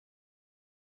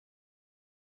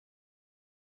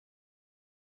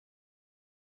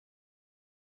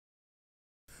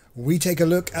we take a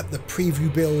look at the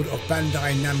preview build of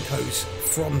Bandai Namco's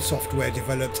From Software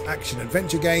developed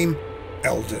action-adventure game,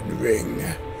 Elden Ring.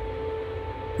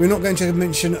 We're not going to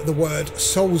mention the word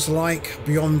Souls-like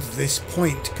beyond this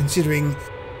point, considering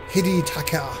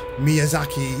Hidetaka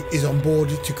Miyazaki is on board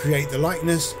to create the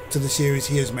likeness to the series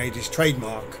he has made his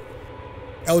trademark.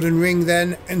 Elden Ring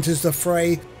then enters the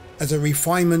fray as a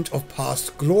refinement of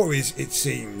past glories, it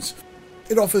seems.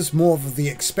 It offers more of the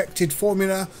expected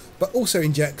formula, but also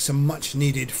injects some much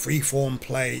needed freeform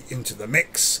play into the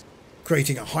mix,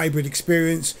 creating a hybrid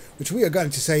experience which we are going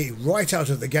to say right out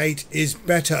of the gate is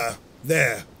better.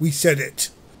 There, we said it.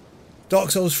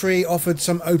 Dark Souls 3 offered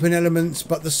some open elements,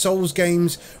 but the Souls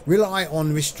games rely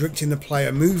on restricting the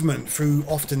player movement through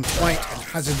often tight and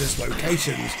hazardous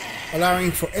locations,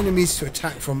 allowing for enemies to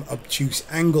attack from obtuse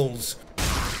angles.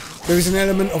 There is an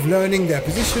element of learning their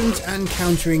positions and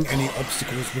countering any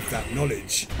obstacles with that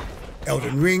knowledge.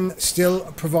 Elden Ring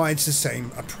still provides the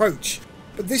same approach,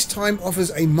 but this time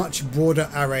offers a much broader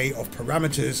array of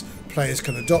parameters players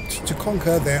can adopt to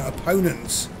conquer their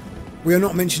opponents. We are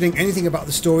not mentioning anything about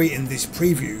the story in this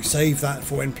preview, save that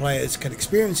for when players can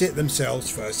experience it themselves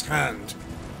firsthand.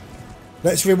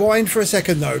 Let's rewind for a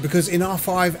second though, because in our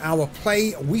 5-hour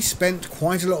play we spent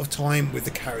quite a lot of time with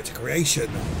the character creation.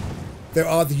 There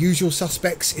are the usual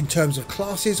suspects in terms of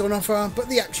classes on offer, but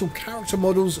the actual character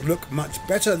models look much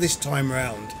better this time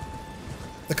round.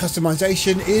 The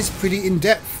customization is pretty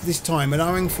in-depth this time,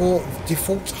 allowing for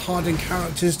default hardened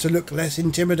characters to look less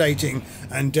intimidating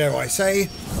and, dare I say,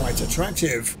 quite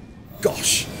attractive.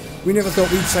 Gosh, we never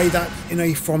thought we'd say that in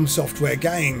a From Software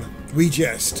game. We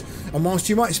jest. And whilst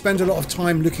you might spend a lot of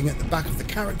time looking at the back of the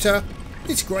character,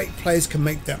 it's great players can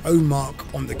make their own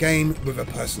mark on the game with a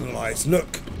personalised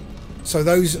look. So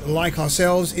those like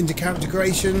ourselves into character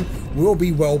creation will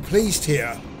be well pleased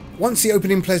here. Once the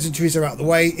opening pleasantries are out the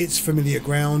way, it's familiar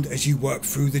ground as you work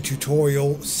through the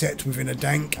tutorial set within a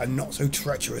dank and not so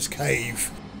treacherous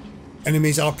cave.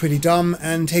 Enemies are pretty dumb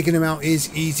and taking them out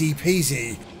is easy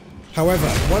peasy.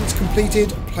 However, once completed,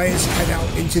 players head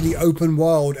out into the open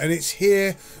world, and it's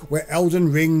here where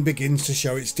Elden Ring begins to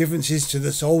show its differences to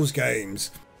the Souls games.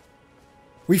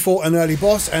 We fought an early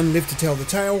boss and lived to tell the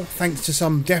tale, thanks to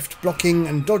some deft blocking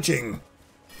and dodging.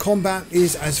 Combat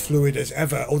is as fluid as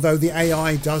ever, although the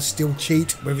AI does still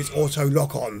cheat with its auto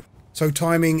lock-on, so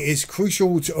timing is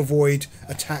crucial to avoid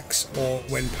attacks or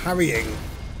when parrying.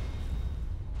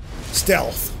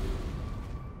 Stealth.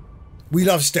 We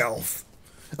love stealth,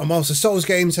 and whilst the Souls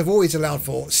games have always allowed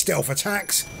for stealth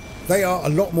attacks, they are a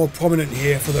lot more prominent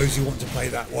here for those who want to play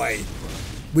that way.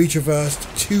 We traversed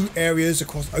 2 areas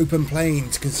across open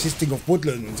plains consisting of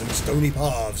woodlands and stony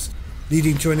paths,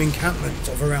 leading to an encampment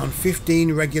of around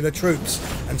 15 regular troops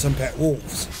and some pet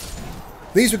wolves.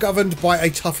 These were governed by a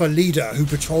tougher leader who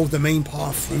patrolled the main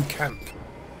path through camp.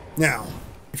 Now,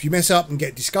 if you mess up and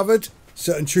get discovered,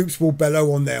 certain troops will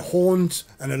bellow on their horns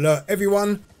and alert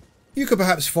everyone. You could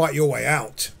perhaps fight your way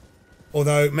out,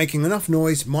 although making enough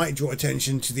noise might draw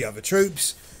attention to the other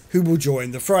troops who will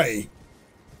join the fray.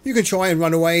 You can try and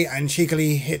run away and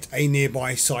cheekily hit a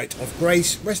nearby site of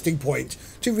grace resting point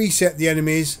to reset the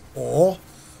enemies, or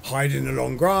hide in the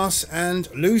long grass and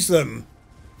lose them.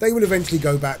 They will eventually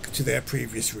go back to their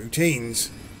previous routines.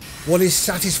 What is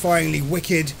satisfyingly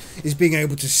wicked is being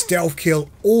able to stealth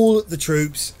kill all the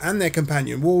troops and their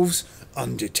companion wolves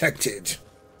undetected,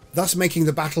 thus making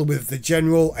the battle with the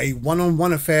general a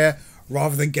one-on-one affair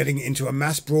rather than getting into a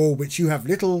mass brawl which you have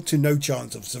little to no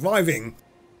chance of surviving.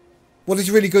 What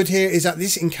is really good here is that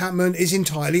this encampment is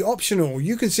entirely optional.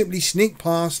 You can simply sneak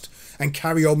past and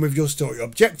carry on with your story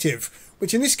objective,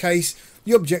 which in this case,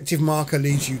 the objective marker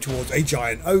leads you towards a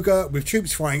giant ogre with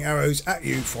troops firing arrows at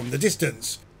you from the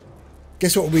distance.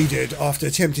 Guess what we did after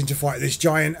attempting to fight this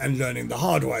giant and learning the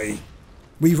hard way?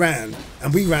 We ran,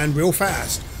 and we ran real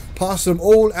fast, past them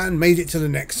all and made it to the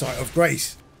next site of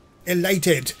grace.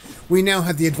 Elated! We now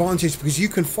had the advantage because you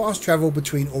can fast travel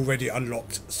between already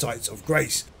unlocked sites of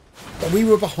grace. But we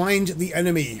were behind the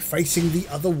enemy, facing the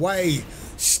other way.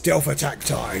 Stealth attack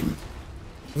time.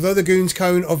 Although the goon's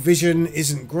cone of vision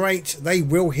isn't great, they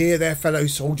will hear their fellow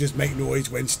soldiers make noise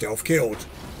when stealth killed.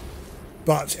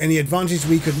 But any advantage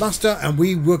we could muster, and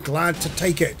we were glad to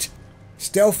take it.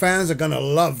 Stealth fans are gonna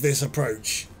love this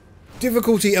approach.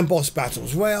 Difficulty and boss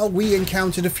battles. Well, we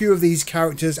encountered a few of these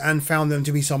characters and found them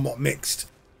to be somewhat mixed.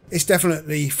 It's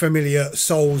definitely familiar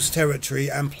Souls territory,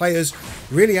 and players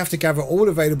really have to gather all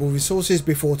available resources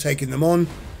before taking them on,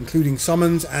 including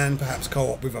summons and perhaps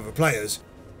co-op with other players.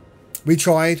 We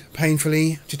tried,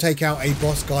 painfully, to take out a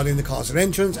boss guarding the castle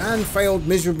entrance and failed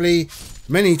miserably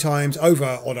many times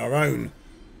over on our own.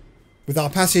 With our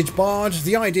passage barred,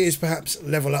 the idea is perhaps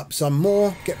level up some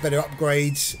more, get better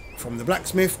upgrades from the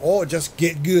blacksmith, or just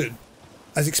get good.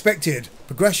 As expected,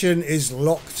 progression is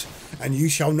locked and you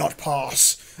shall not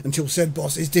pass until said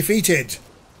boss is defeated.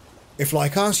 If,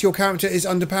 like us, your character is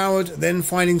underpowered, then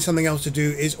finding something else to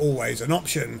do is always an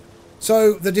option.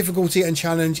 So the difficulty and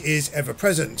challenge is ever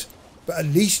present, but at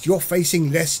least you're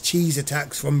facing less cheese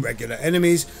attacks from regular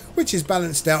enemies, which is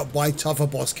balanced out by tougher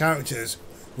boss characters.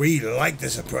 We like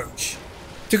this approach.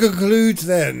 To conclude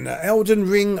then, Elden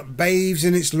Ring bathes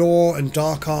in its lore and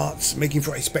dark arts, making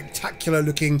for a spectacular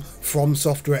looking From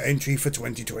Software entry for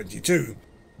 2022.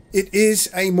 It is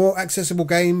a more accessible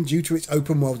game due to its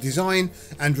open world design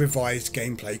and revised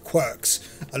gameplay quirks,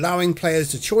 allowing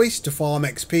players the choice to farm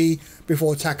XP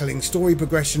before tackling story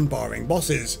progression barring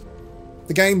bosses.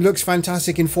 The game looks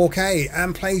fantastic in 4K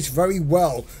and plays very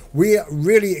well. We're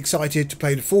really excited to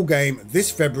play the full game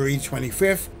this February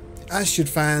 25th, as should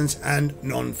fans and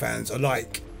non-fans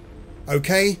alike.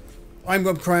 Okay, I'm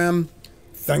Rob Cram,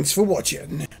 thanks for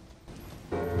watching.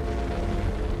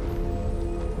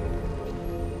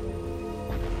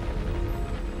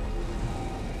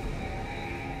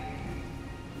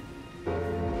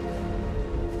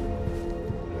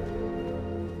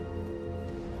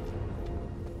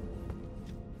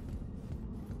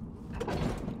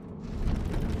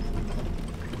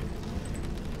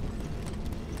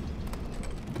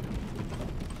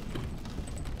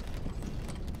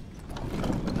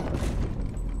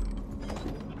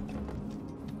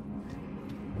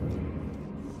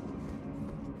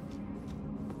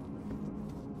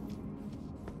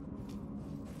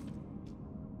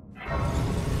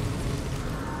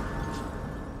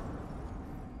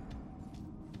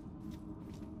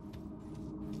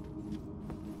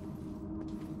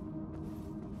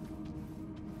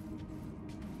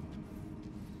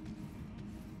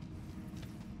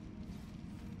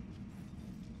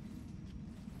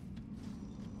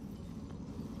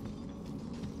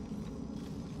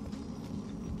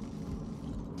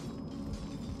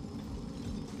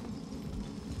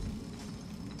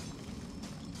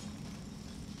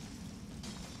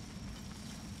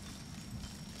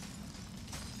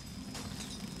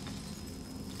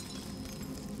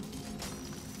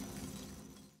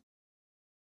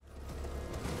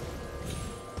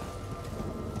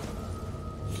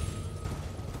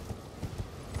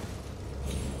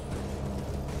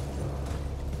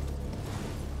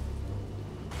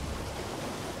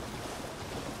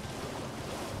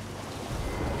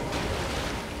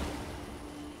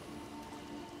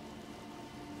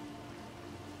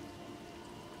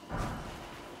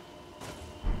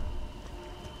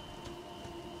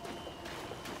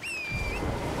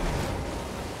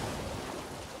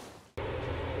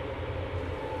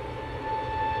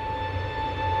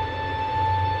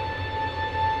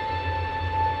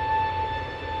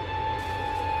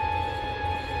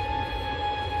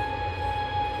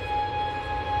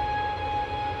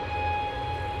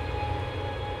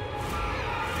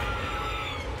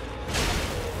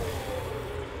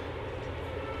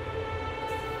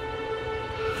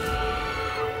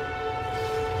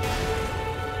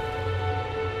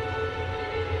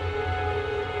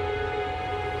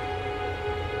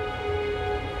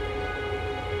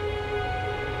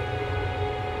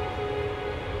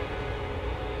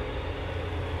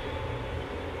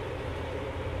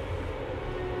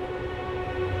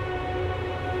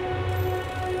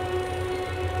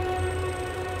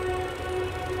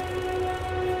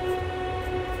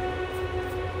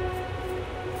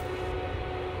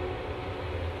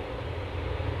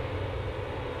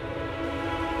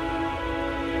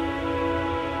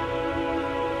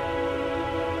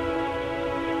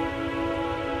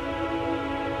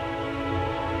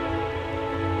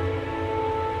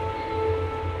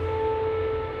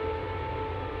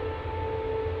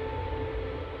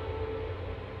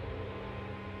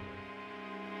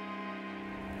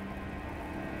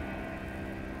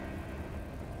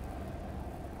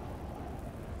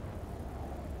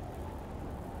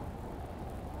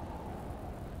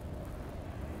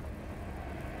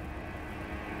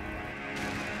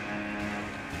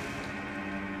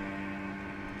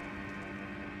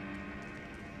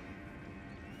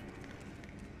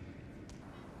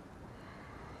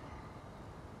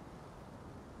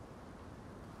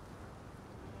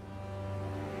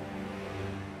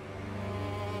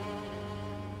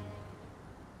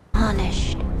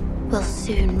 Punished will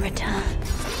soon return.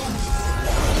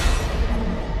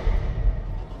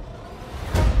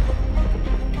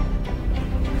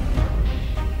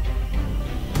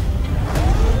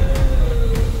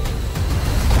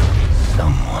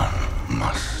 Someone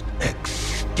must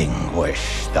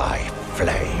extinguish thy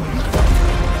flame.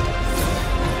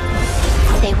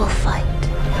 They will fight.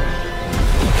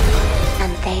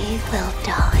 And they will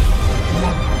die.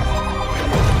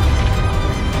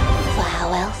 For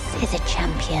how else is a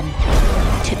champion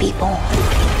to be born?